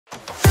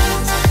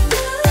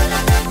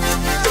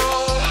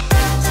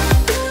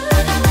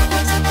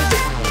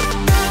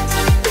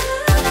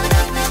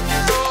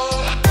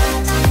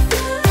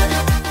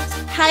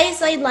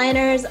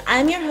Sideliners,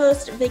 I'm your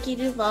host, Vicky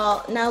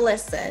Duval. Now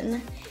listen,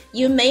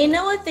 you may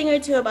know a thing or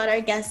two about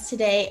our guest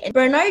today.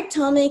 Bernard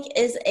Tomic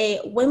is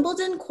a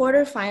Wimbledon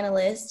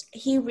quarterfinalist.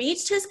 He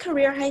reached his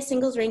career high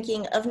singles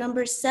ranking of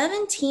number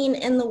 17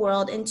 in the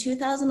world in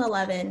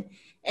 2011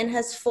 and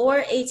has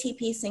 4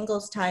 ATP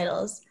singles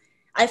titles.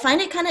 I find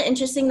it kind of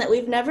interesting that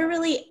we've never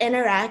really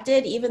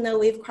interacted, even though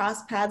we've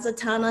crossed paths a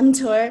ton on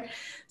tour.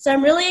 So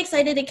I'm really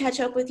excited to catch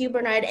up with you,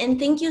 Bernard, and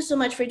thank you so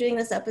much for doing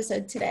this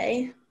episode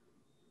today.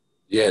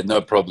 Yeah,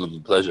 no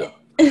problem. Pleasure.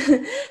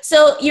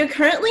 So you're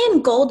currently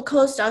in Gold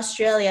Coast,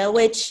 Australia,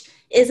 which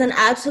is an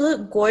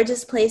absolute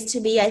gorgeous place to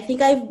be. I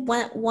think I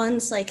went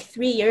once like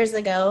 3 years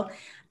ago.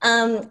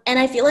 And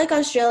I feel like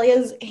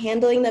Australia's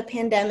handling the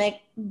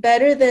pandemic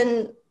better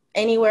than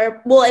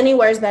anywhere. Well,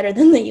 anywhere is better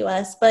than the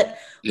US. But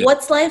yeah.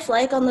 What's life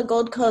like on the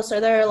Gold Coast?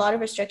 Are there a lot of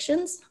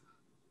restrictions?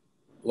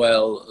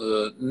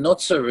 Well, not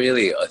so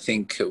really. I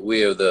think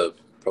we're the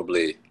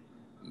probably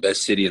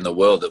best city in the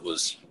world that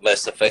was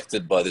less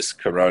affected by this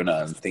corona,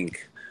 and I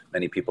think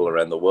many people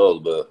around the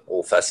world were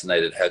all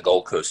fascinated how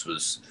Gold Coast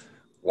was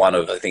one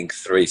of, I think,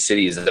 3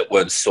 cities that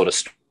weren't sort of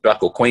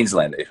struck, or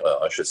Queensland,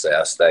 I should say,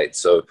 our state.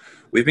 So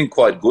we've been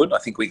quite good. I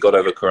think we got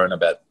over corona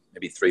about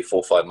maybe 3,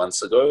 4, 5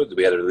 months ago.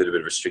 We had a little bit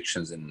of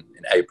restrictions in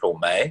April,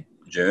 May,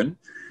 June.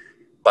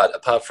 But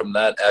apart from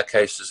that, our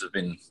cases have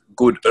been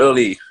good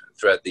early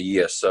throughout the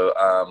year. So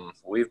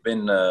we've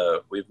been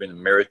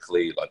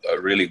miraculously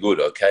really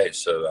good. Okay,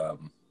 so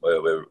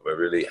we're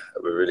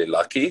really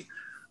lucky.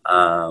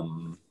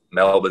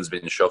 Melbourne's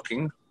been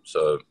shocking.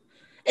 So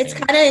it's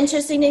kind of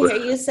interesting to hear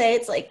you say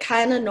it's like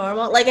kind of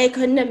normal. Like I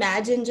couldn't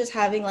imagine just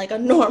having like a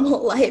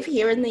normal life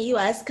here in the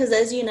US, because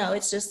as you know,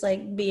 it's just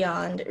like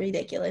beyond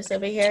ridiculous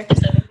over here.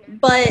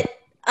 But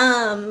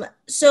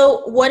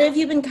so what have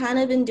you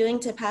been doing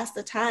to pass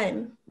the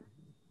time?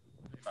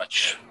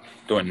 Much.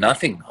 Doing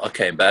nothing. I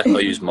came back.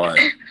 I used my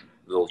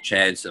little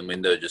chance and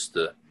window just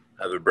to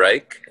have a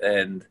break,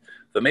 and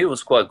for me it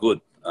was quite good.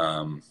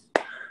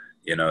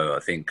 I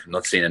think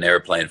not seeing an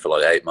airplane for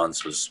like 8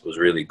 months was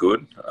really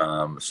good.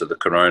 So the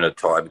corona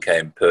time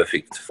came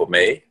perfect for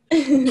me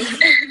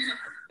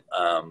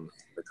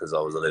because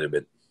I was a little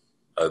bit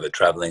over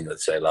traveling,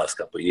 let's say, last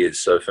couple of years.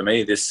 So for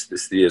me, this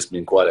year has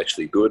been quite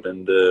actually good,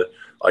 and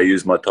I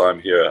used my time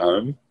here at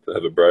home to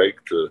have a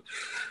break to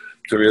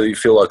really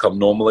feel like I'm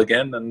normal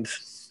again and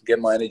get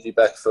my energy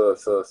back for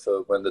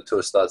when the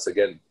tour starts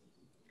again.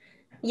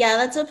 Yeah,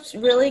 that's a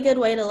really good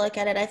way to look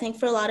at it. I think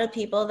for a lot of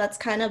people, that's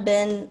kind of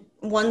been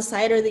one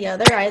side or the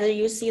other. Either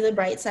you see the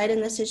bright side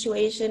in the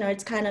situation, or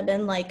it's kind of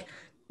been like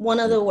one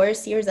of the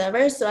worst years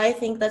ever. So I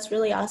think that's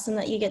really awesome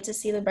that you get to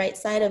see the bright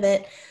side of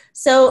it.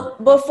 So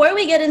before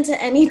we get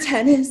into any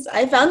tennis,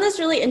 I found this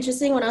really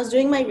interesting when I was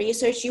doing my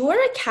research. You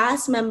were a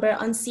cast member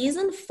on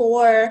season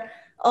 4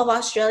 of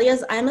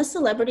Australia's I'm a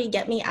Celebrity,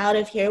 Get Me Out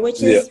of Here,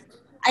 which is,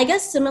 I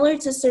guess, similar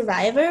to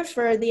Survivor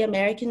for the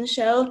American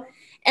show.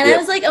 And I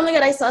was like, oh my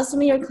God, I saw some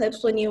of your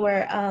clips when you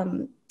were,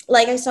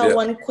 I saw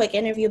one quick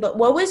interview, but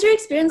what was your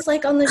experience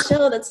like on the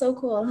show? That's so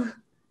cool.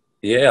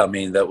 Yeah, I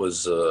mean, that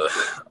was,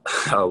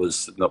 I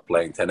was not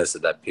playing tennis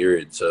at that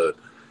period. So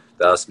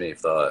they asked me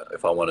if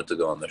I wanted to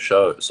go on the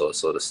show. So I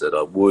sort of said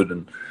I would.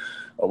 And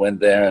I went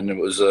there, and it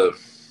was a,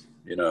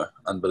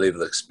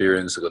 unbelievable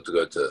experience. I got to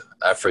go to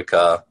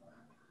Africa.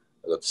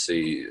 I got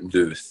to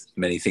do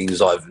many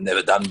things I've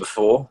never done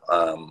before.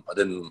 I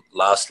didn't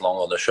last long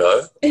on the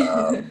show.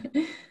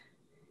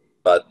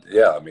 But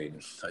yeah, I mean,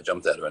 I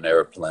jumped out of an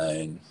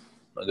aeroplane.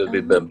 I got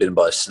bitten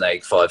by a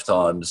snake 5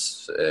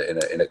 times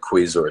in a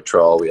quiz or a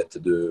trial we had to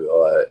do.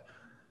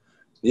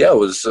 It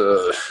was.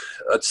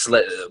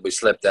 We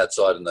slept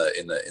outside in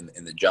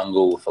the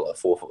jungle for like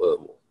 4.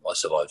 I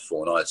survived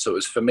 4 nights. So it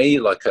was for me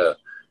like a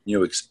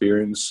new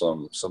experience,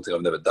 something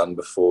I've never done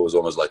before. It was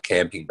almost like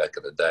camping back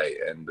in the day,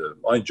 and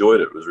I enjoyed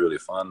it. It was really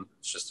fun.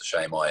 It's just a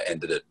shame I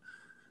ended it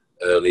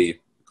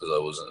early because I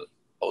was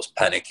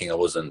panicking. I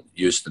wasn't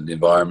used to the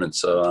environment.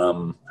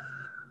 So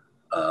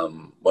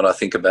when I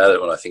think about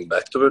it, when I think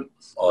back to it,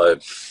 I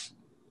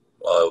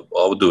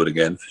would do it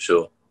again for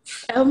sure.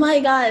 Oh my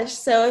gosh.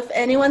 So if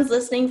anyone's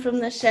listening from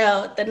the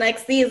show, the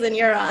next season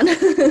you're on.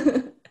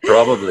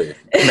 Probably.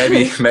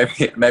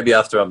 Maybe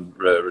after I'm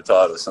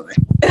retired or something.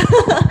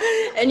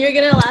 And you're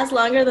going to last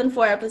longer than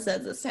 4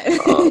 episodes this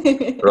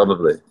time.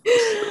 Probably.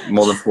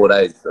 More than 4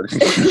 days.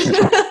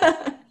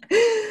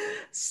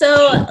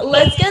 So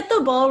let's get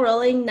the ball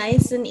rolling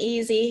nice and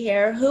easy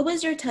here. Who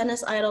was your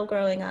tennis idol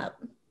growing up?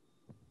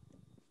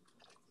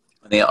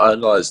 I think I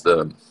idolized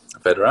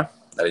Federer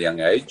at a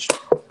young age.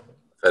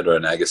 Federer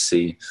and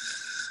Agassi.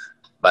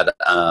 But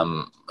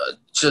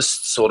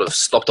just sort of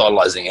stopped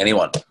idolizing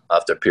anyone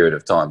after a period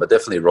of time. But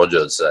definitely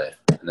Roger, I'd say.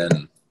 And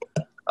then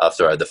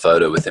after I had the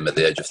photo with him at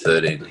the age of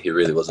 13, he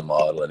really wasn't my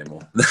idol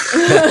anymore.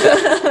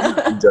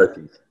 I'm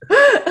joking.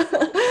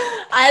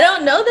 I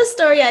don't know the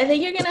story. I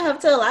think you're going to have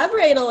to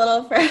elaborate a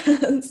little for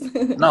us.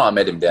 No, I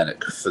met him down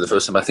for the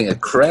first time, I think,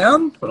 at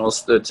Crown when I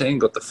was 13.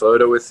 Got the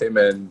photo with him,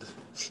 and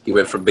he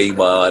went from being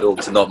my idol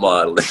to not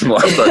my idol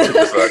anymore after I took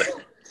the photo.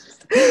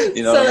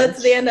 So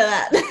that's the end of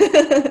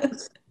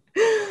that.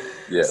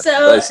 Yeah,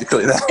 So,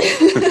 basically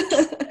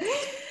that.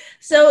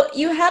 so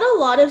you had a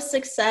lot of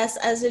success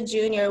as a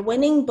junior,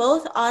 winning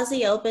both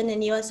Aussie Open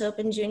and US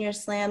Open Junior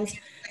Slams.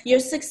 Your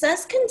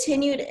success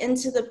continued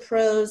into the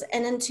pros,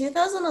 and in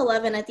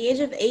 2011, at the age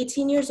of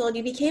 18 years old,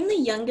 you became the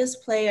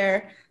youngest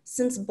player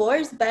since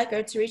Boris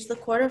Becker to reach the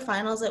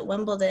quarterfinals at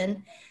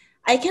Wimbledon.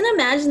 I can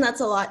imagine that's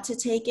a lot to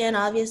take in.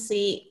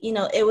 Obviously,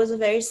 it was a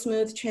very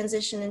smooth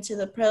transition into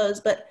the pros,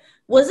 but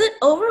was it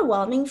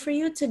overwhelming for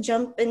you to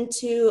jump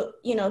into,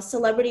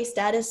 celebrity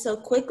status so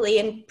quickly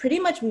and pretty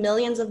much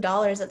millions of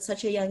dollars at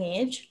such a young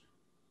age?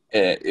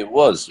 Yeah, it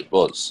was. It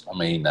was. I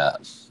mean, I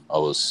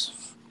was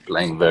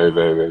playing very,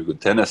 very, very good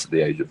tennis at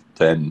the age of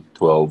 10,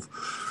 12,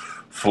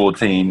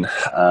 14.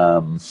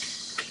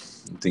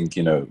 I think,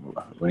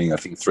 winning, I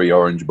think, 3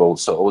 orange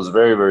balls. So I was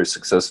very, very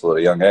successful at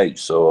a young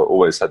age. So I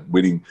always had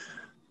winning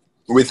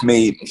with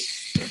me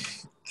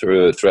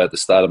throughout the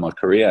start of my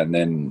career. And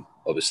then,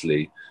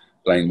 obviously,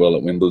 playing well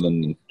at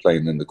Wimbledon and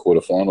playing in the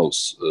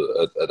quarterfinals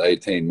at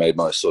 18 made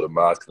my sort of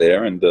mark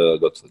there, and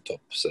got to the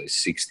top, say,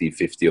 60,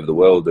 50 of the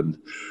world. And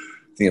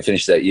I think I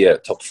finished that year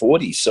at top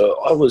 40. So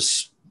I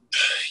was,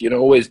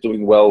 always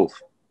doing well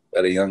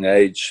at a young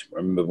age. I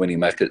remember winning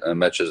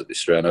matches at the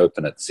Australian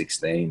Open at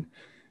 16.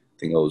 I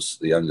think I was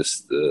the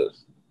youngest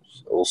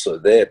also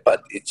there.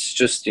 But it's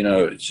just,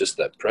 it's just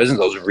that presence.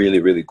 I was really,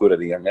 really good at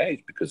a young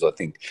age, because I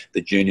think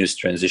the juniors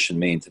transitioned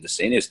me into the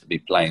seniors to be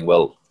playing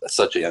well at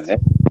such a young age.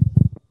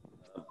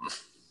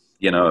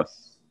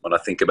 When I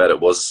think about it,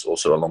 it was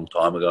also a long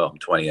time ago. I'm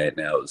 28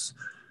 now. It was,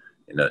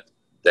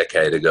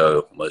 decade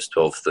ago, almost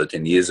 12,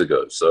 13 years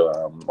ago.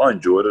 So I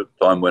enjoyed it.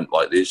 Time went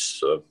like this.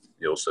 So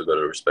you also got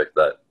to respect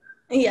that.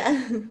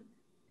 Yeah.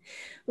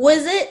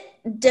 Was it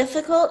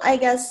difficult, I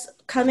guess,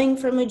 coming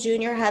from a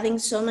junior, having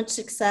so much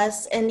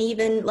success, and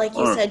even, like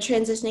you said,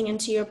 transitioning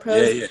into your Yeah,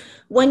 pros? yeah.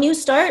 When you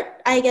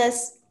start, I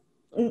guess,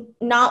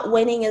 not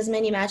winning as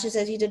many matches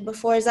as you did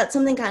before, is that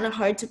something kind of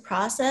hard to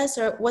process,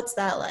 or what's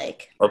that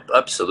like?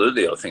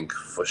 Absolutely, I think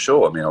for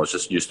sure. I mean, I was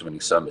just used to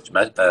winning so much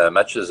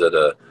matches at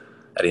a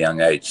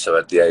young age. So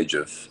at the age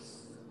of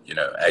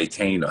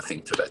 18, I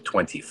think, to about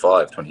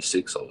 25,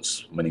 26, I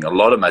was winning a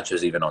lot of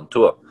matches even on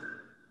tour.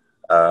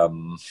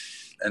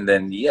 And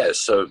then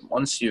so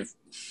once you've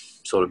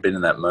sort of been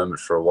in that moment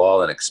for a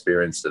while and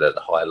experienced it at a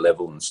high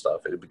level and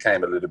stuff, it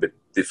became a little bit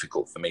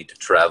difficult for me to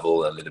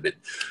travel a little bit.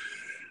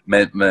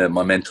 My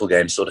mental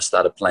game sort of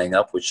started playing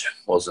up, which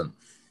wasn't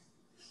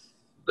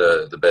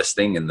the best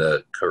thing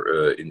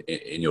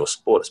in your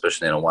sport,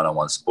 especially in a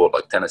one-on-one sport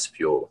like tennis. If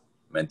you're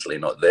mentally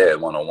not there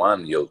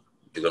one-on-one, you're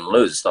going to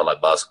lose. It's not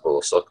like basketball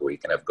or soccer where you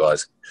can have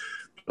guys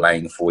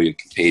playing for you,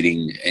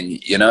 competing, and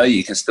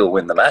you can still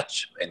win the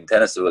match. In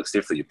tennis, it looks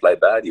different. You play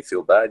bad, you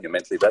feel bad, you're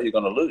mentally bad, you're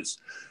going to lose.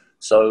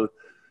 So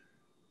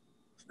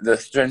the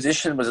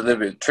transition was a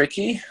little bit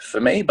tricky for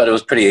me, but it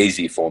was pretty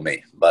easy for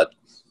me. But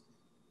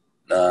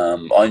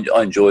I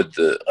enjoyed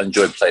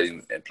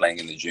playing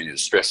in the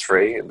juniors stress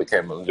free. It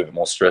became a little bit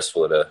more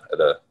stressful at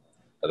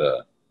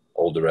a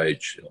older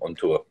age on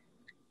tour.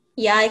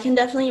 Yeah, I can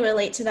definitely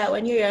relate to that.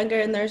 When you're younger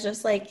and there's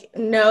just like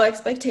no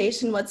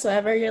expectation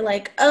whatsoever, you're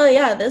like, oh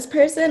yeah, this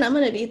person, I'm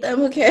gonna beat them,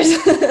 who cares?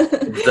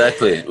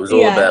 Exactly. It was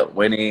all Yeah, about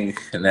winning,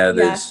 and now yeah,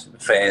 there's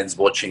fans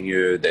watching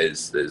you.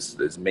 There's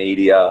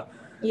media.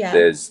 yeah.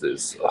 There's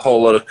a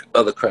whole lot of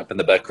other crap in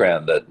the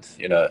background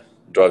that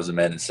drives a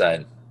man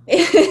insane.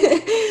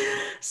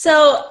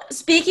 So,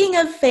 speaking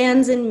of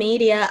fans and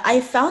media,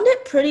 I found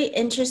it pretty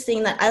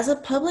interesting that as a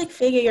public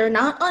figure, you're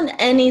not on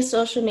any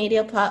social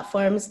media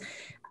platforms.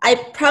 I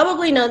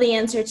probably know the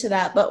answer to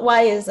that, but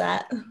why is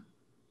that?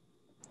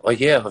 Oh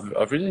yeah,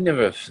 I've really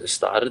never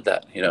started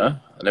that.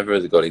 I never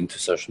really got into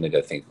social media.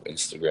 I think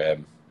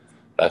Instagram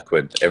back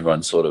when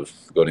everyone sort of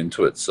got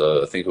into it.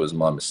 So I think it was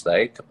my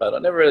mistake, but I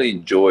never really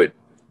enjoyed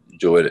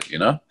it.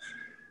 I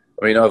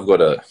mean, I've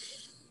got a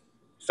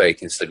fake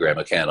Instagram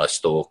account. I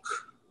stalk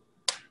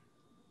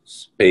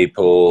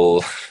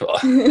people,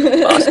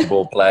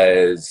 basketball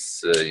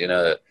players,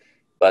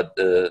 but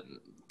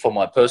for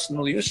my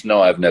personal use,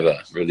 no, I've never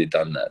really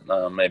done that.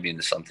 No, maybe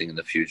into something in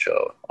the future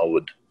I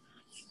would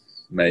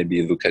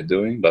maybe look at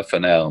doing, but for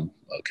now, I'm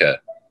okay.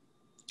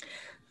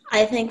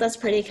 I think that's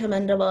pretty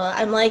commendable.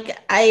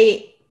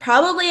 I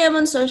probably am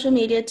on social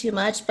media too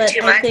much, but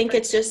I think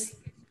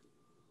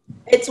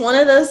it's one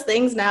of those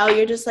things now.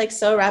 You're just like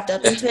so wrapped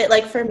up into it.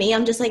 Like for me,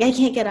 I'm just like, I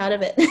can't get out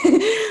of it.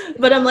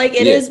 But I'm like,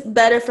 it Yeah, is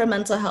better for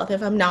mental health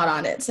if I'm not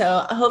on it.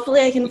 So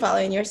hopefully I can follow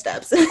in your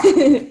steps.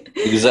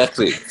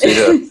 exactly.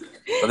 See,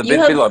 but a You bit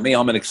have like me,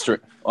 I'm an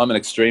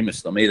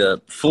extremist. I'm either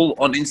full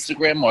on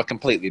Instagram or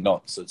completely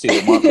not. So it's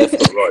either one left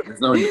or right.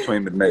 There's no in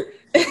between with me.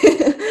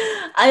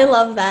 I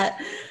love that.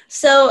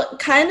 So,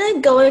 kind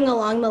of going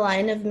along the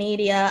line of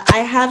media, I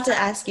have to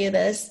ask you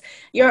this.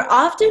 You're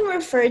often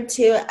referred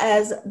to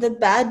as the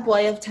bad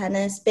boy of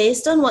tennis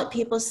based on what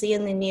people see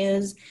in the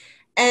news.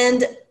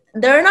 And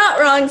they're not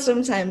wrong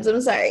sometimes,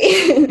 I'm sorry.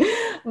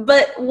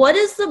 But what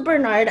is the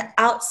Bernard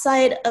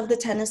outside of the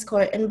tennis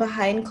court and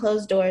behind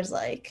closed doors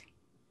like?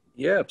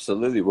 Yeah,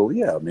 absolutely. Well,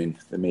 yeah. I mean,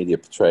 the media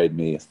portrayed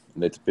me a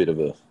little bit of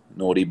a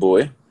naughty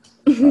boy.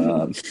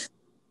 Um,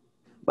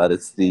 but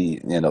it's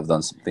I've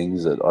done some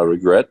things that I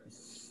regret.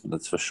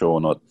 That's for sure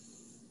not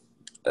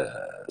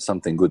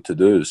something good to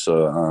do.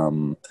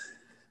 So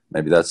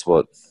maybe that's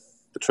what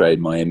betrayed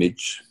my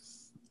image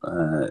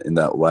in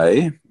that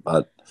way.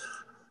 But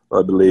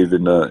I believe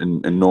in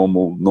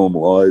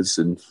normal eyes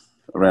and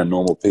around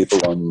normal people,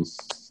 I'm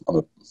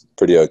a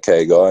pretty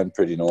okay guy and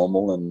pretty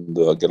normal, and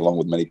I get along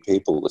with many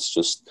people. It's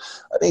just,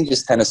 I think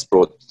just tennis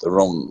brought the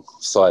wrong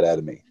side out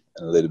of me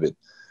and a little bit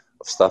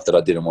of stuff that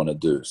I didn't want to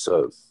do.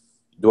 So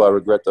do I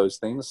regret those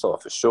things? Oh,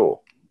 for sure.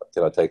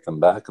 Can I take them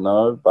back?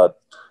 No,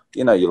 but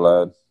you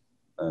learn,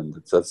 and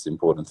that's the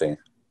important thing.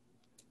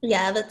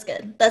 Yeah, that's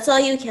good. That's all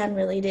you can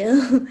really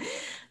do.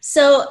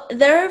 So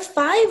there are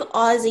five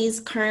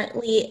Aussies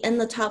currently in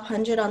the top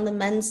 100 on the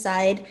men's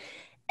side.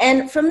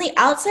 And from the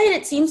outside,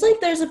 it seems like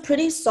there's a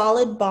pretty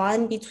solid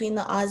bond between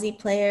the Aussie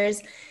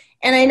players.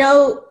 And I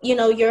know,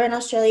 you're in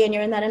Australia and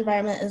you're in that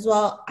environment as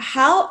well.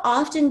 How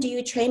often do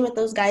you train with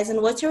those guys,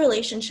 and what's your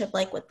relationship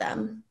like with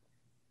them?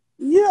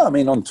 Yeah, I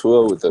mean, on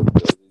tour with the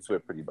Aussies,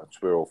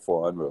 we're all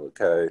fine, we're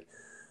okay.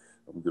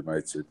 I'm good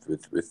mates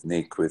with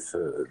Nick, with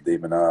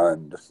Demona,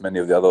 and many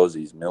of the other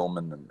Aussies,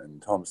 Millman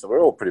and Tom. So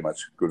we're all pretty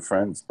much good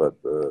friends. But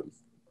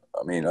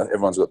I mean,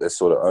 everyone's got their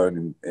sort of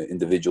own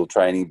individual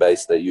training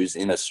base they use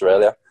in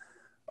Australia.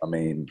 I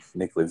mean,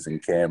 Nick lives in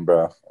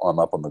Canberra. I'm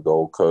up on the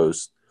Gold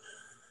Coast.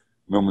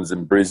 Millman's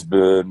in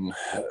Brisbane.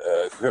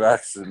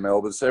 Cranach's in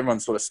Melbourne. So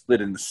everyone's sort of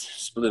split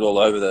all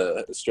over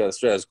the Australia.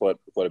 Australia's quite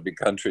a big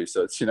country.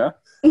 So it's,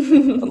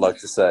 I'd like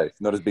to say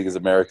not as big as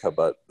America,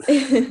 but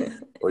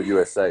or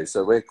USA.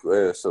 So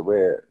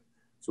we're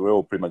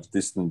all pretty much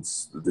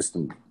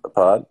distant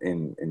apart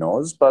in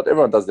Oz. But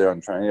everyone does their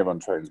own training. Everyone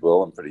trains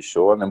well, I'm pretty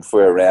sure. And if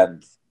we're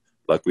around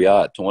like we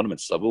are at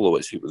tournaments, we'll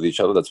always hit with each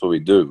other. That's what we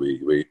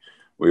do.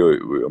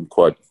 I'm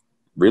quite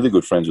really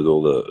good friends with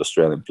all the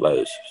Australian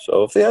players.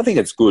 So I think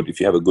it's good if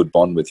you have a good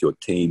bond with your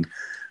team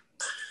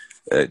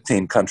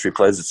country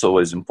players. It's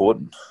always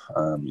important.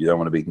 You don't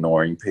want to be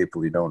ignoring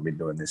people. You don't want to be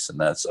doing this and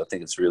that. So I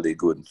think it's really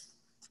good.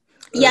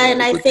 Yeah,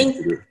 and I good thing to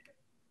think do.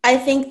 I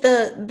think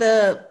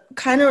the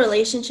kind of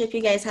relationship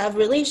you guys have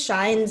really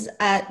shines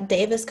at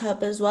Davis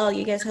Cup as well.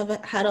 You guys have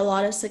had a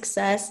lot of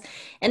success,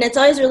 and it's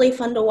always really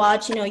fun to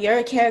watch. You're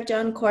a character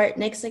on court,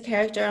 Nick's a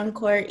character on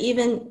court,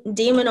 even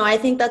Demino. I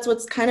think that's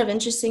what's kind of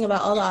interesting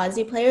about all the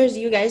Aussie players.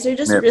 You guys are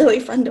just Yeah,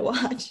 really fun to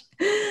watch.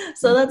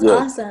 So that's yeah.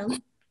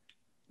 awesome.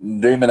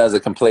 Dreaming as a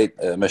complete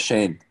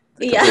machine,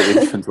 completely Yeah.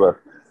 different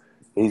work.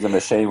 He's a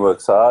machine,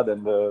 works hard,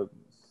 and we're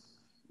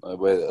a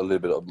little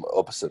bit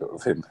opposite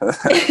of him.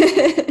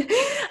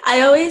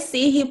 I always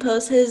see he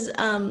posts his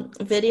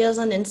videos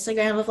on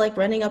Instagram of like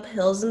running up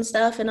hills and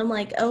stuff, and I'm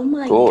like, oh Of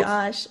my course.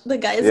 gosh, the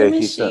guy's a Yeah,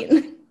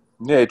 machine.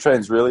 he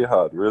trains really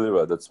hard, really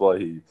well. That's why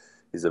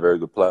he's a very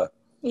good player.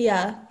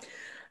 Yeah.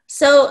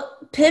 So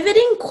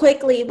pivoting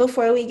quickly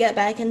before we get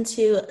back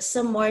into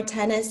some more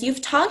tennis,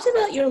 you've talked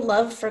about your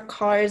love for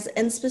cars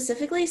and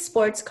specifically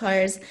sports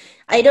cars.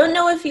 I don't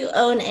know if you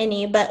own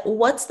any, but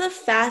what's the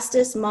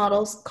fastest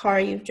models car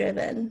you've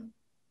driven?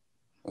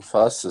 The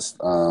fastest,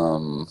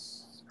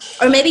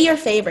 Or maybe your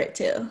favorite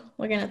too.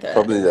 We're gonna throw that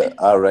probably in the there.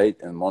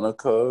 R8 in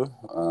Monaco.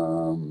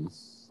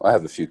 I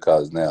have a few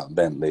cars now,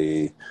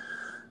 Bentley,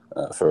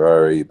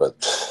 Ferrari, but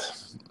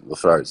the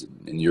Ferrari's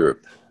in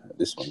Europe.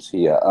 This one's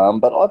here.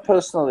 But I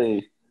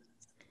personally,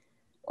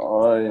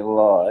 what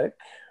do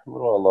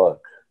I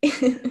like?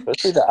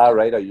 Especially the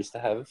R8 I used to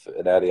have,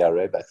 an Audi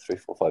R8 back 3,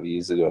 4, 5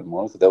 years ago in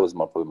Monaco. That was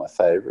probably my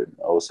favourite.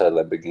 I also had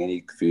a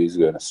Lamborghini a few years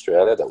ago in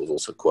Australia. That was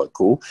also quite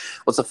cool.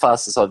 What's the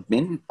fastest I've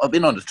been? I've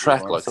been on the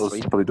track like I was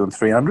probably doing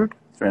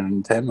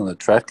 310 on the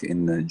track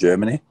in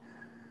Germany.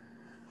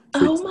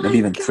 Oh Maybe my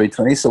even God.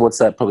 320. So what's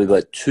that? Probably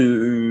like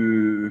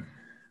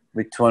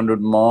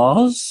 200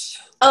 miles.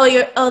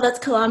 Oh, that's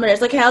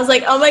kilometers. Okay, I was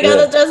like, oh my God, Yeah,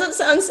 that doesn't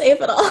sound safe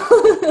at all.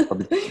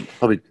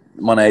 probably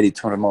 180,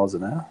 200 miles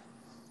an hour.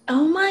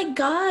 Oh my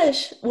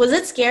gosh. Was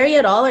it scary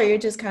at all, or you're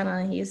just kind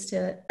of used to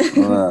it?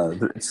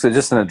 It's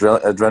just an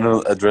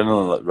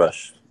adrenaline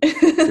rush. I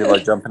feel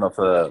like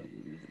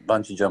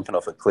bungee jumping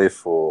off a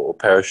cliff or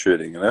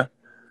parachuting.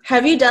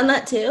 Have you done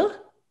that too?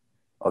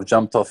 I've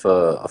jumped off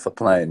a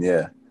plane.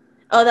 Yeah,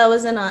 Oh, that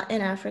was in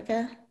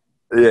Africa.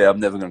 yeah.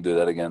 I'm never gonna do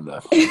that again though.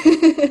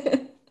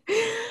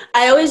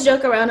 I always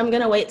joke around, I'm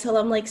gonna wait till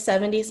I'm like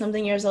 70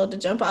 something years old to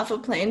jump off a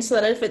plane so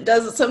that if it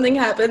does something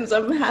happens,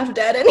 I'm half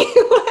dead anyway.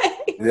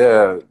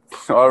 Yeah,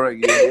 I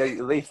reckon you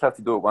at least have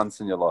to do it once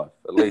in your life,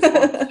 at least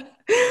once.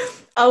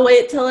 I'll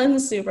wait till I'm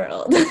super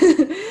old.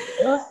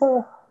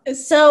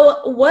 So,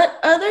 what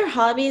other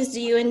hobbies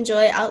do you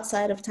enjoy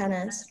outside of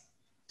tennis?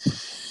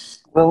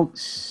 Well,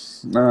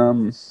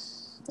 um,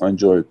 I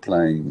enjoy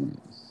playing.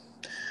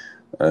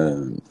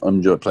 I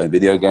enjoy playing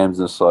video games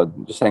inside,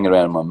 just hanging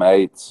around with my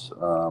mates.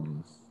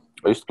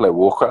 I used to play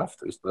Warcraft.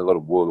 I used to play a lot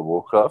of World of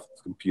Warcraft, it's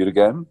a computer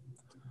game.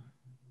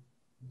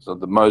 It's not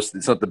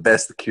the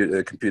best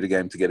computer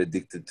game to get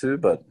addicted to,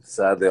 but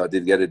sadly I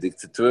did get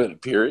addicted to it in a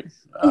period.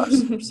 I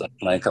started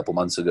playing a couple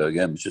months ago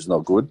again, which is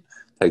not good.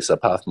 Takes up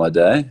half my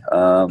day.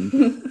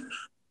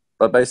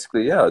 But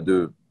basically, yeah, I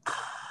do.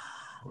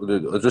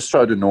 I just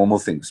try to do normal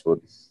things, but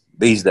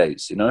these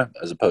days, you know,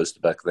 as opposed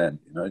to back then,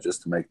 you know,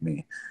 just to make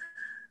me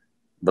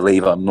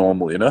believe I'm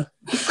normal, you know?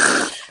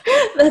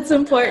 That's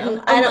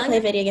important. I don't play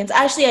video games.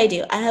 Actually, I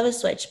do. I have a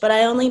Switch, but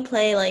I only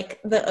play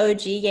like the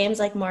OG games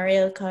like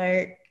Mario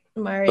Kart,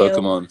 Mario,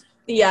 Pokemon.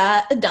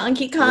 yeah,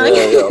 Donkey Kong.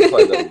 Yeah, I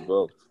played that as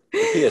well. The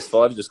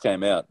PS5 just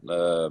came out.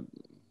 I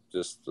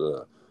just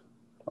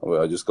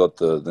got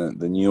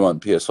the new one,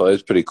 PS5.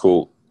 It's pretty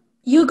cool.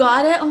 You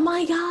got it? Oh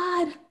my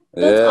God.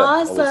 That's Yeah, I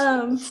was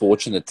awesome.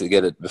 fortunate to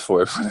get it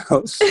before everyone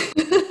else.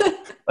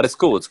 But it's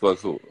cool. It's quite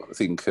cool. I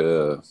think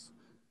the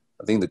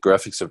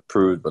graphics have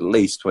improved at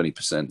least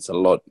 20%. It's a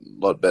lot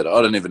better.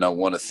 I don't even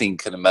want to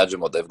think and imagine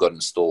what they've got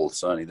installed.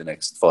 It's only the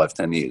next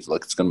 5-10 years.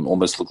 Like it's going to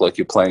almost look like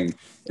you're playing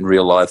in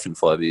real life in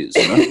 5 years.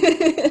 You know?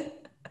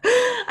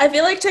 I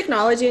feel like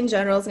technology in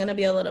general is going to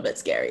be a little bit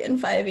scary in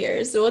 5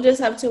 years. So we'll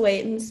just have to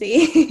wait and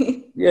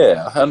see.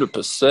 Yeah,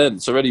 100%.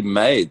 It's already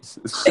made.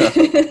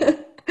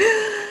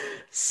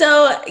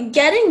 So,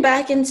 getting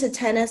back into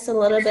tennis a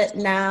little bit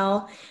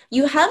now,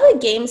 you have a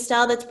game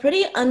style that's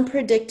pretty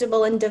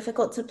unpredictable and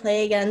difficult to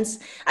play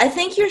against. I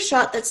think your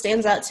shot that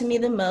stands out to me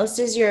the most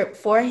is your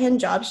forehand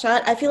drop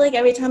shot. I feel like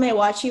every time I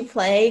watch you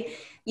play,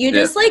 you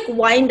just like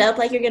wind up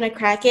like you're going to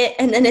crack it.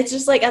 And then it's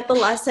just like at the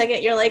last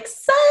second, you're like,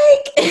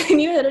 psych, and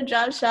you hit a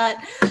drop shot.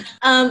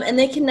 And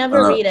they can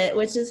never read it,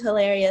 which is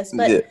hilarious.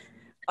 But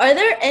are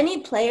there any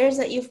players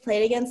that you've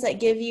played against that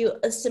give you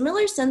a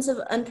similar sense of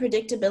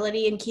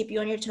unpredictability and keep you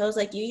on your toes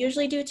like you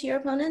usually do to your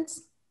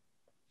opponents?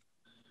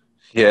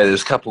 Yeah,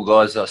 there's a couple of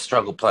guys that I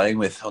struggle playing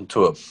with on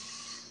tour.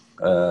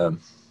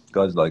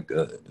 Guys like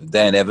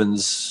Dan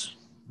Evans.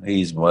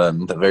 He's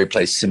very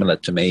plays similar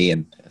to me,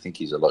 and I think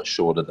he's a lot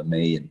shorter than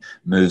me and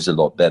moves a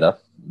lot better.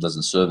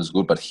 Doesn't serve as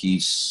good, but I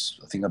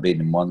think I've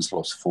beaten him once,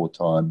 lost 4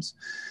 times.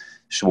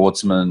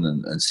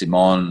 Schwartzman and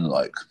Simon,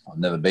 like I've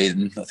never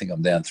beaten. I think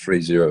I'm down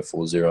 3-0,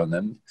 4-0 on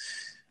them.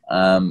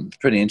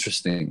 Pretty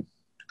interesting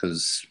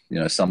because, you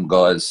know, some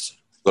guys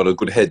got a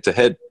good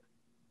head-to-head,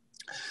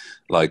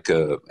 like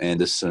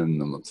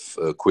Anderson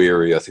and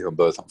Query. I think I'm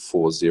both on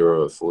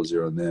 4-0,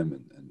 4-0 on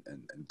them,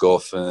 and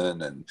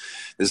Goffin. And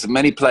there's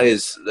many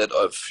players that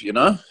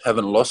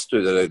haven't lost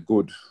to that are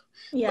good.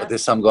 Yeah. But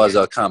there's some guys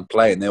that I can't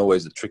play, and they're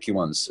always the tricky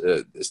ones.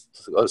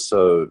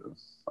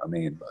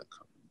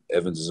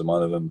 Evans is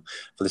one of them.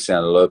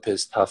 Feliciano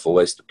Lopez, tough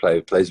always to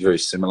play. Plays very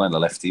similar in the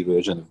lefty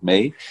version of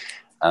me.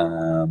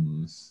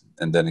 And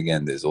then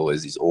again, there's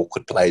always these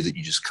awkward plays that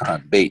you just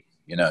can't beat.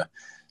 You know,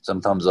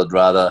 sometimes I'd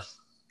rather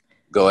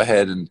go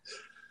ahead and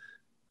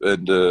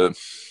you'd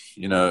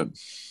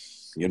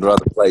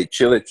rather play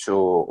Cilic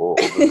or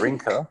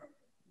Wawrinka,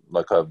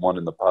 like I've won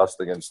in the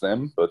past against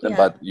them. But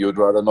you'd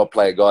rather not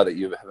play a guy that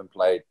you haven't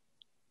played.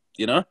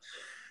 You know.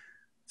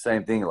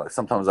 Same thing, like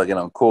sometimes I get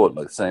on court,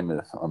 like same,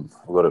 I've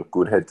got a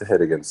good head-to-head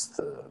against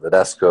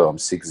Vedasco. I'm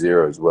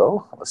 6-0 as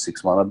well. I was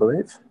 6-1, I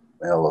believe.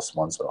 I lost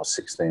once when I was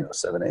 16 or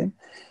 17.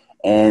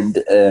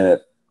 And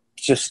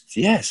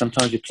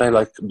sometimes you play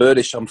like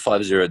Birdish, I'm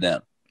 5-0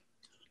 down.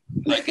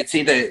 Like it's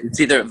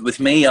either with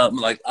me, I'm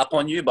like up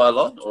on you by a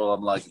lot, or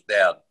I'm like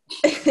down.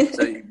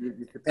 So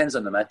it depends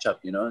on the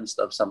matchup, you know, and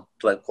stuff. Some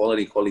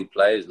quality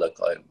players, like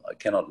I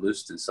cannot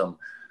lose to some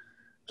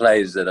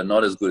players that are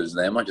not as good as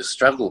them. I just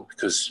struggle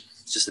because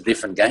it's just a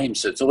different game.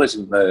 So it's always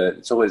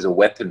a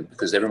weapon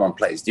because everyone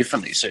plays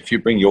differently. So if you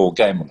bring your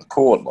game on the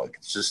court, like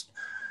it's just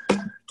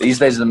these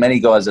days there are many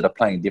guys that are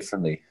playing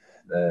differently.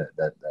 And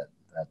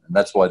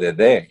that's why they're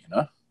there. You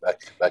know,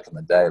 back in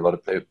the day, a lot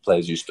of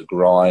players used to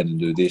grind and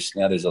do this.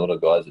 Now there's a lot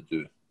of guys that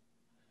do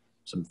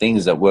some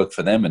things that work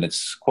for them, and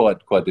it's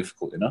quite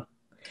difficult. You know,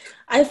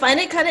 I find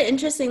it kind of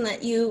interesting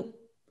that you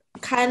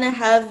kind of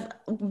have,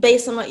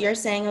 based on what you're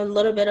saying, a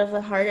little bit of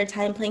a harder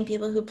time playing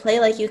people who play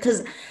like you,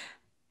 because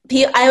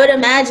I would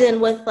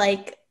imagine with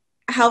like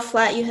how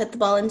flat you hit the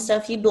ball and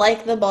stuff, you'd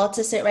like the ball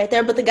to sit right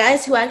there, but the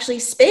guys who actually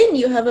spin,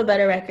 you have a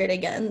better record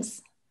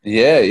against.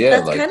 Yeah,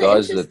 that's like kind of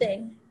guys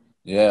interesting.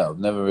 I've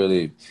never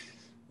really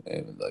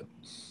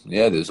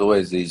there's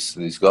always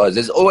these guys.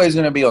 There's always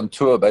going to be on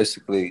tour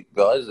basically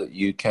guys that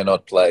you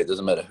cannot play. It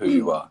doesn't matter who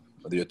you are,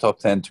 whether you're top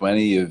 10,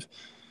 20. I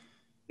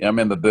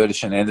remember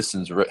Birdish and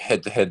Anderson's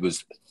head-to-head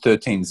was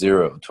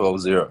 13-0,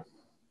 12-0.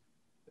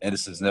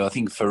 Anderson's now, I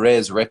think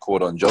Ferrer's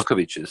record on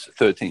Djokovic is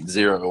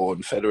 13-0, or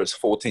on Federer's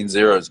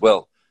 14-0 as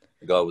well.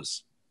 The guy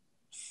was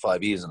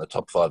 5 years in the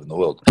top 5 in the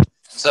world.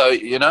 So,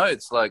 you know,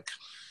 it's like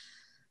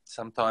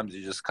sometimes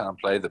you just can't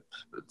play the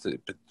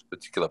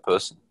particular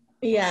person.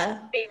 Yeah.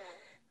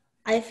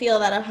 I feel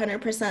that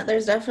 100%.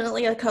 There's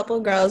definitely a couple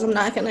girls. I'm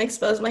not going to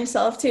expose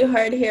myself too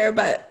hard here,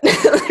 but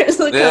there's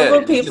a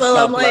couple people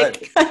I'm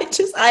like,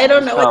 I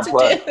don't know what to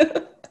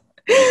do.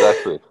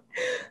 Exactly.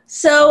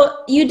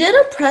 So you did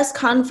a press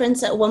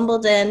conference at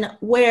Wimbledon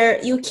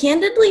where you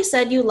candidly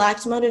said you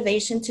lacked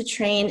motivation to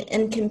train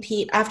and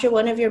compete after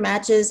one of your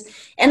matches.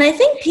 And I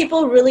think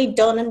people really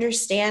don't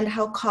understand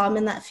how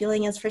common that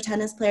feeling is for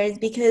tennis players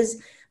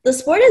because the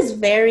sport is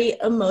very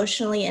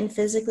emotionally and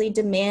physically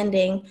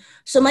demanding.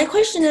 So my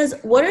question is,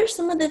 what are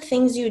some of the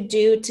things you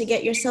do to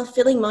get yourself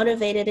feeling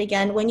motivated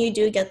again when you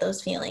do get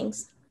those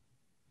feelings?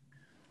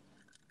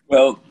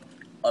 Well,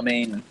 I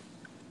mean,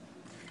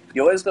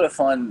 you always got to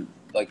find,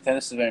 like,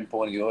 tennis is very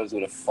important. You always got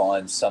to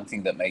find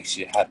something that makes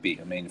you happy.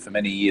 I mean, for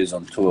many years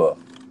on tour,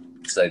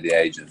 say the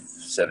age of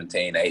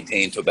 17,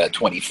 18 to about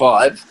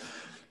 25,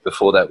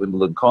 before that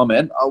Wimbledon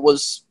comment, I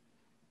was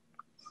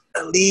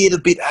a little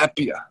bit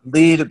happier,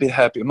 little bit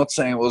happier. I'm not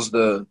saying it was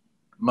the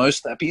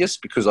most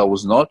happiest, because I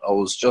was not. I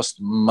was just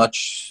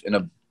much in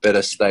a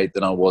better state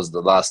than I was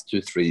the last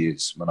 2, 3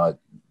 years when I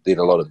did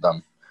a lot of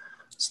dumb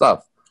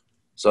stuff.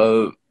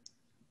 So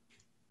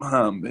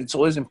it's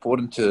always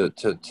important to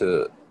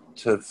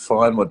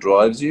find what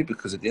drives you,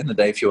 because at the end of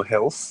the day, if you're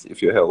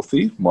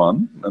healthy,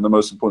 one, and the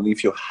most importantly,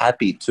 if you're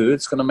happy too,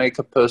 it's going to make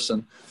a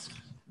person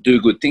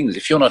do good things.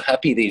 If you're not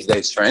happy these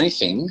days for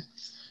anything,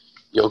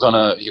 you're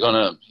gonna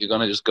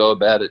just go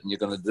about it, and you're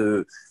gonna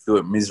do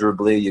it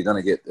miserably. You're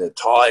gonna get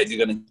tired.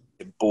 You're gonna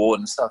get bored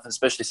and stuff.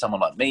 Especially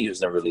someone like me who's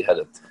never really had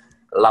a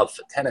love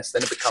for tennis,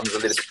 then it becomes a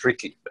little bit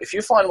tricky. But if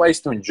you find ways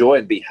to enjoy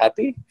and be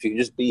happy, if you can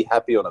just be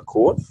happy on a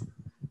court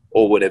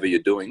or whatever you're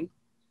doing,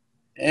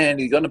 and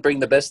you're going to bring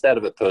the best out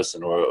of a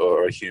person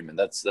or a human.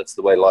 That's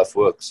the way life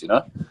works, you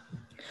know?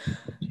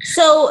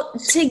 So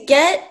to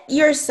get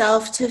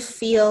yourself to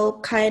feel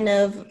kind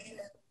of,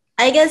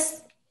 I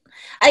guess,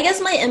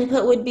 my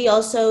input would be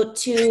also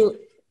to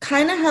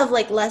kind of have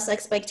like less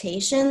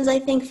expectations. I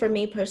think for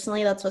me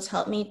personally, that's what's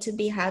helped me to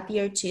be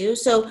happier too.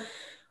 So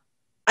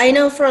I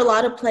know for a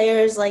lot of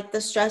players, like the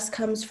stress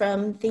comes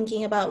from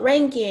thinking about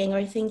ranking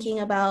or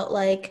thinking about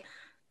like,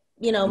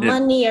 Yeah.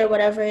 money or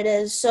whatever it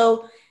is.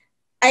 So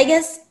I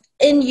guess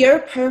in your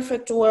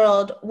perfect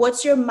world,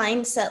 what's your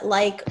mindset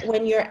like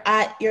when you're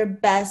at your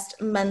best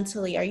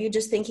mentally? Are you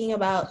just thinking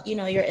about,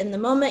 you're in the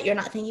moment,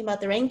 you're not thinking about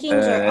the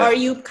rankings, or Uh, are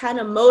you kind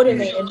of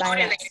motivated by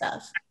that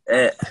stuff?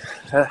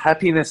 uh,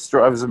 Happiness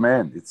drives a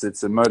man.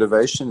 It's a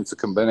motivation. It's a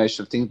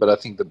combination of things. But I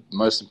think the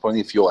most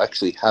important, if you're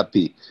actually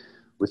happy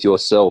with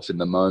yourself in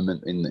the moment,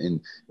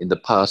 in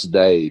the past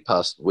day,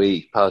 past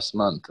week, past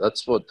month,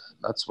 that's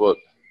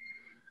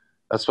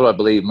what I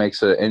believe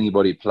makes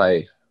anybody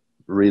play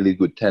really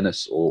good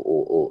tennis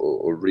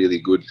or really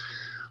good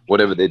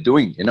whatever they're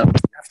doing. You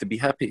have to be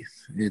happy.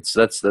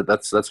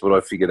 That's what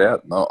I figured out.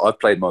 No, I've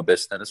played my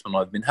best tennis when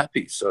I've been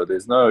happy. So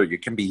you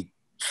can be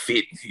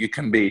fit, you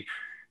can be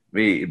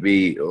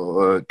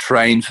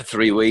trained for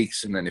 3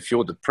 weeks, and then if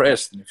you're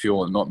depressed and if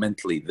you're not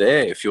mentally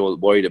there, if you're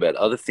worried about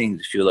other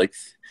things, if you're like,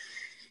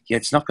 yeah,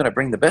 it's not going to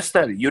bring the best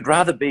out of you. You'd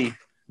rather be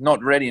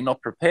not ready and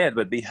not prepared,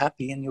 but be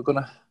happy, and you're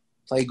going to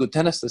play good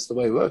tennis. That's the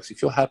way it works.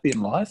 If you're happy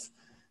in life,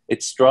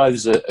 it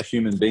drives a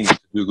human being to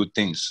do good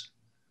things.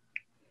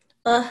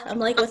 I'm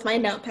like with my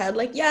notepad,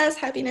 like, yes,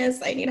 happiness.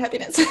 I need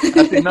happiness.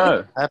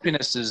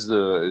 Happiness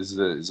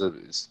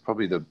is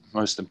probably the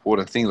most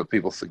important thing that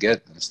people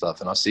forget and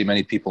stuff. And I see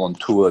many people on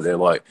tour, they're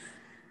like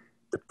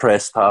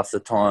depressed half the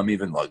time.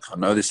 Even like, I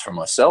know this from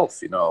myself,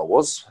 I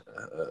was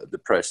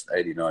depressed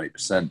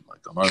 80-90%.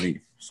 Like, I'm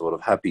only sort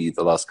of happy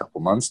the last couple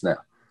of months now.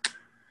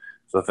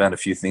 So I found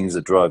a few things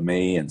that drive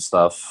me and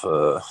stuff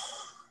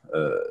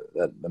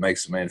that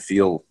makes a man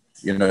feel,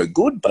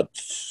 good. But,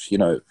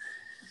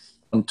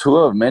 on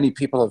tour, many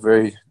people are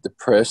very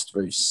depressed,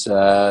 very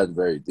sad,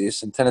 very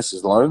this. And tennis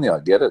is lonely. I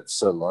get it. It's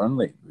so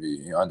lonely.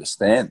 You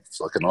understand. It's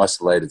like an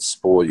isolated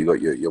sport. You got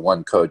your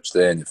one coach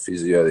there and your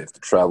physio. They have to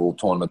travel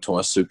tournament,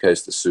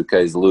 suitcase to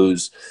suitcase,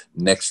 lose.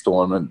 Next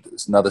tournament,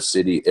 it's another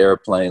city,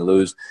 airplane,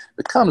 lose. It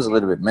becomes a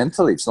little bit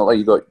mentally. It's not like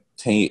you got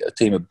a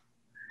team of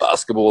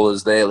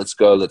basketballers there. Let's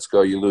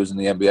go. You lose in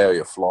the NBA, or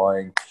you're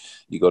flying.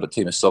 You got a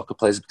team of soccer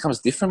players. It becomes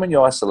different when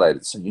you're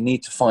isolated. So you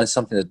need to find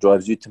something that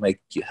drives you to make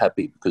you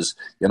happy, because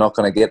you're not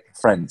going to get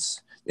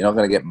friends. You're not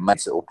going to get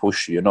mates that will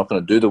push you. You're not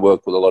going to do the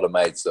work with a lot of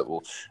mates that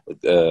will,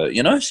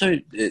 So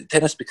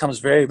tennis becomes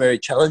very, very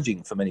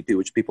challenging for many people,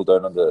 which people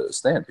don't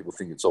understand. People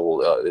think it's all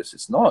this.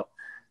 It's not.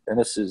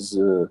 Tennis is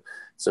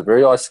it's a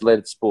very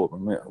isolated sport.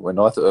 When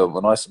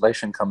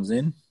isolation comes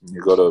in,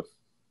 you gotta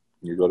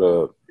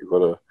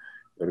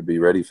be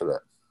ready for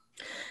that.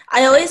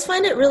 I always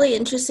find it really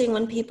interesting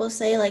when people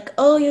say like,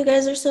 oh, you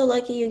guys are so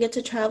lucky you get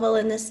to travel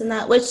and this and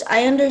that, which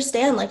I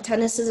understand. Like,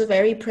 tennis is a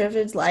very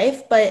privileged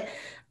life, but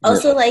Yeah.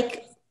 also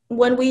like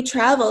when we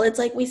travel, it's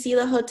like we see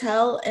the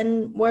hotel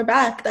and we're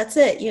back. That's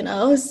it,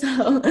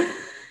 So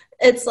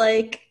it's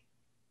like,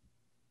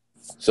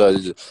 So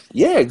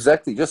yeah,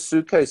 exactly. Just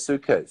suitcase,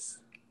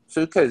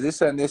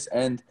 this and this,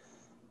 and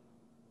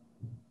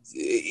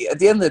at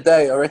the end of the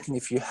day, I reckon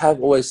if you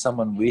have always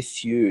someone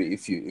with you,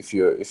 if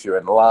you're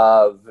in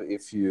love,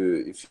 if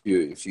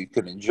you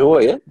can enjoy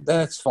it, then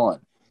it's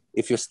fine.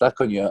 If you're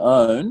stuck on your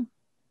own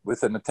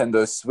with a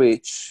Nintendo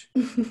Switch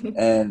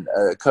and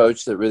a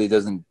coach that really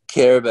doesn't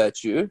care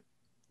about you,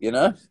 you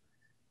know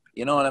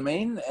what I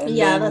mean? And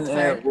yeah, then, that's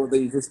hard. well,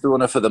 he's just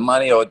doing it for the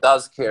money, or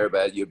does care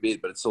about you a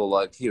bit, but it's all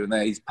like here and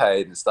there, he's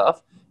paid and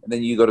stuff. And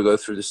then you got to go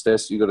through the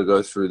steps, you got to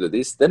go through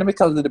this. Then it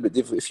becomes a little bit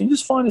different. If you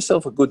just find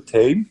yourself a good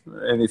team,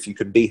 and if you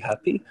could be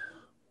happy,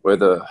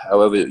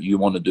 however you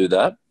want to do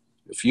that,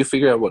 if you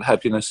figure out what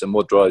happiness and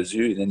what drives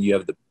you, then you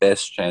have the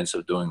best chance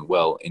of doing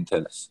well in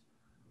tennis.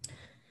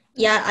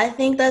 Yeah, I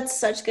think that's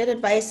such good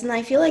advice. And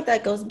I feel like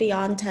that goes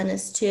beyond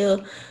tennis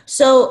too.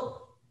 So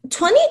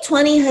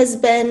 2020 has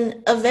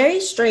been a very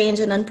strange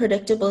and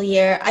unpredictable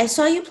year. I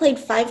saw you played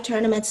 5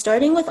 tournaments,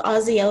 starting with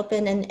Aussie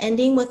Open and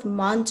ending with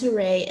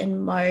Monterey in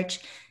March.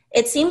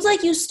 It seems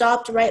like you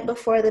stopped right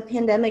before the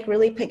pandemic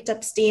really picked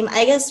up steam,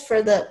 I guess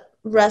for the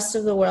rest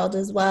of the world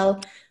as well.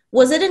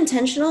 Was it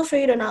intentional for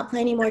you to not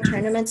play any more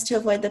tournaments to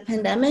avoid the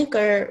pandemic,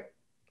 or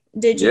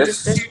did you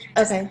just, Yes.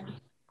 okay.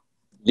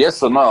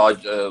 Yes or no?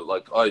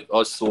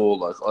 I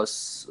saw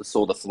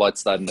saw the flight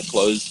starting to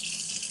close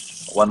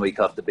 1 week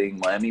after being in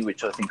Miami,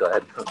 which I think I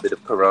had a bit of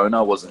corona.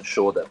 I wasn't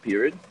sure that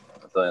period.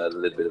 I thought I had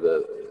a little bit of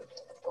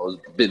I was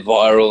a bit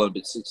viral and a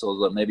bit sick, so I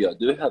was like, maybe I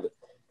do have it.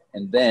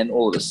 And then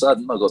all of a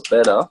sudden, I got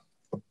better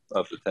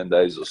after 10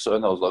 days or so,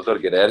 and I was like, I've got to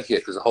get out of here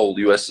because the whole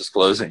US is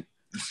closing.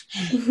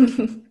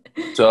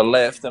 So I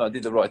left and I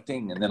did the right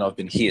thing, and then I've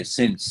been here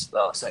since the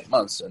last 8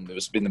 months, and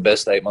it's been the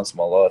best 8 months of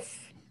my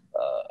life,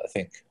 I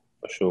think,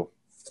 for sure.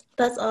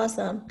 That's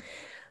awesome.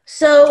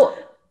 So,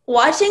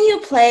 watching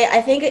you play,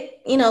 I think,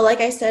 like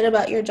I said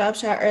about your drop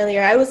shot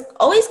earlier, I was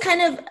always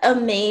kind of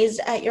amazed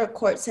at your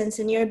court sense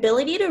and your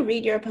ability to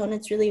read your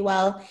opponents really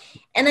well.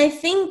 And I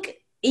think,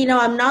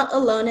 I'm not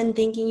alone in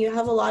thinking you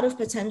have a lot of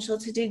potential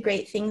to do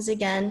great things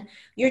again.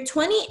 You're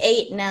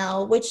 28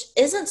 now, which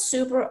isn't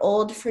super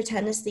old for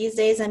tennis these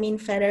days. I mean,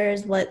 Federer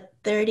is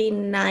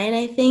 39,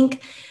 I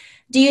think.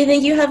 Do you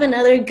think you have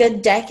another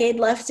good decade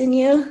left in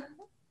you?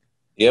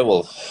 Yeah,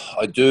 well,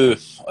 I do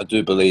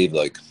believe,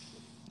 like,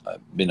 I've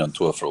been on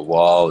tour for a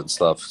while and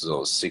stuff. Since I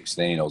was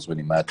 16, I was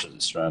winning matches at the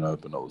Australian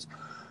Open. I was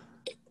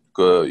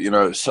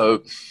good,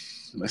 so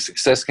my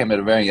success came at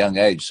a very young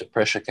age. So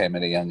pressure came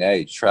at a young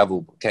age.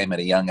 Travel came at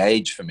a young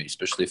age for me,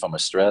 especially from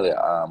Australia.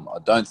 I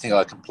don't think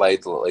I can play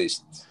till at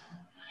least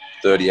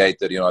 38,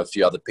 39. A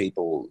few other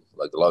people,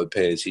 like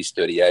Lopez, he's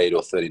 38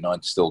 or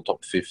 39, still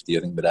top 50.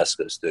 I think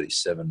Badasco is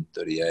 37,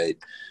 38.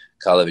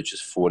 Karlovic is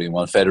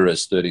 41. Federer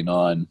is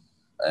 39.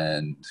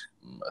 And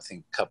I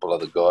think a couple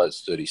other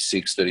guys,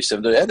 36,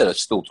 37, 38, that are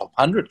still top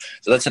 100.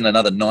 So that's in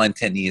another 9,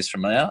 10 years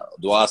from now.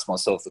 Do I ask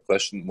myself the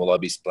question, will I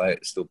be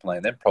still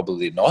playing them?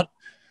 Probably not.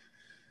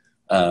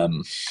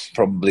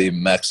 Probably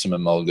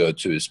maximum I'll go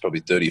to is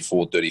probably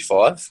 34,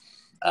 35.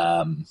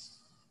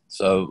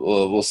 So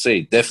we'll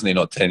see. Definitely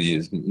not 10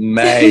 years.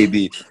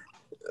 Maybe.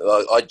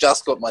 I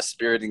just got my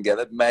spirit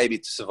together. Maybe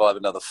to survive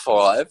another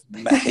 5.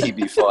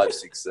 Maybe 5,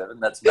 6, 7.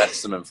 That's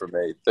maximum for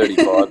me.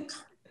 35.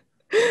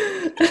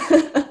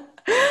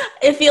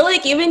 I feel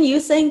like even you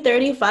saying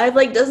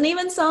 35 doesn't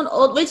even sound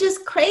old, which is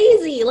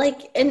crazy.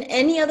 Like in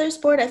any other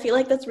sport, I feel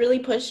like that's really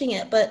pushing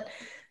it. But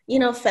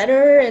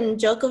Federer and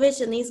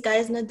Djokovic and these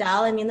guys,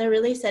 Nadal, I mean, they're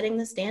really setting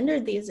the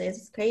standard these days.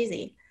 It's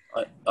crazy.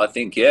 I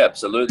think, yeah,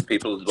 absolutely.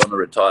 People want to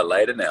retire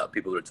later now.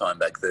 People are retiring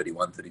back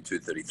 31, 32,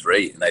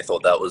 33, and they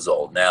thought that was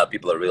old. Now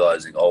people are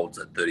realizing old's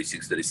at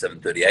 36,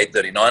 37, 38,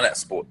 39 at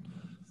sport.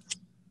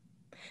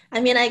 I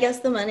mean, I guess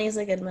the money is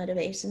a good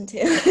motivation too.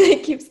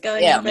 It keeps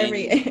going up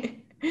every year.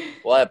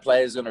 Why are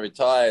players going to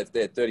retire if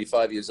they're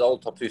 35 years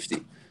old, top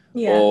 50?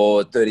 Yeah.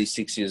 Or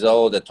 36 years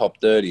old at top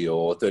 30,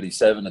 or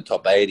 37 at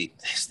top 80.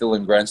 They're still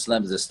in Grand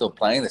Slams. They're still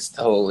playing. They're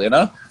still, they're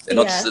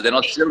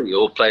not silly.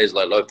 All players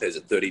like Lopez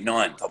at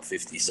 39, top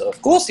 50. So, of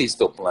course, he's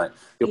still playing.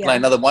 He'll play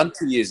another 1-2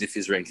 years if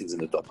his ranking's in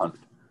the top 100.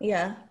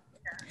 Yeah.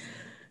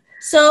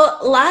 So,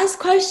 last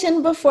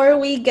question before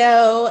we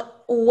go.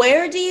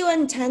 Where do you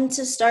intend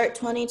to start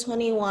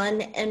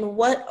 2021, and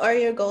what are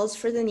your goals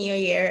for the new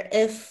year,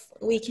 if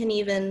we can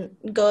even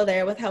go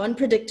there with how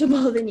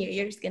unpredictable the new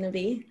year is going to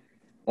be?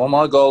 Well,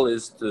 my goal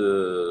is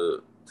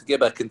to get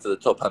back into the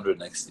top 100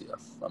 next year.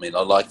 I mean,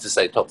 I'd like to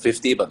say top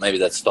 50, but maybe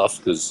that's tough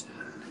because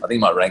I think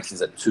my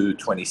ranking's at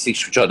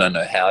 226, which I don't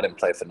know how. I didn't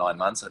play for 9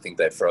 months. I think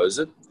they froze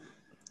it.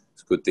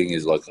 The good thing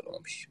is, like,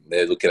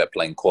 they're looking at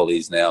playing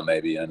qualies now,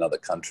 maybe in another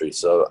country.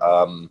 So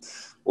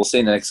we'll see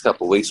in the next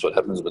couple of weeks what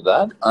happens with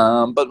that.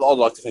 But I'd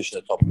like to finish in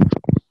the top.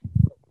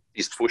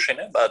 He's pushing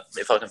it, but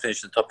if I can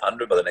finish in the top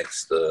 100 by the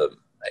next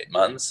 8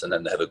 months and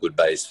then have a good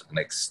base for the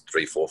next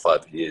 3, 4,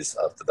 5 years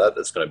after that,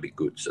 that's going to be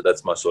good. So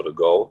that's my sort of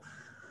goal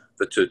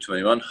for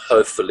 2021.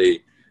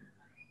 Hopefully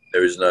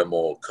there is no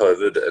more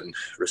COVID and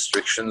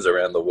restrictions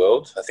around the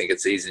world. I think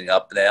it's easing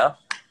up now.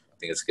 I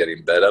think it's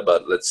getting better,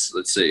 but let's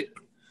see.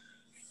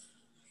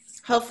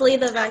 Hopefully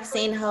the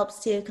vaccine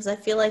helps too, because I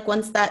feel like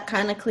once that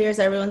kind of clears,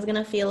 everyone's going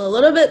to feel a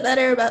little bit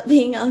better about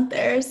being out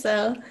there.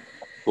 So,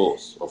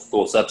 Of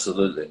course,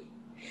 absolutely.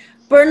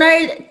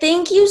 Bernard,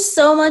 thank you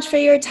so much for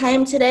your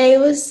time today. It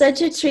was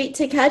such a treat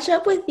to catch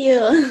up with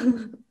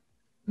you.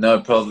 No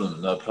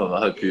problem. I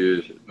hope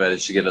you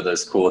managed to get to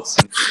those courts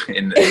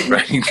in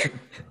rain.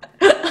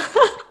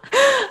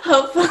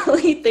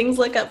 Hopefully things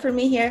look up for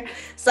me here.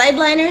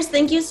 Sideliners,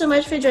 thank you so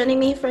much for joining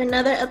me for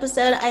another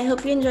episode. I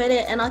hope you enjoyed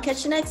it, and I'll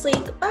catch you next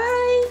week.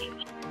 Bye.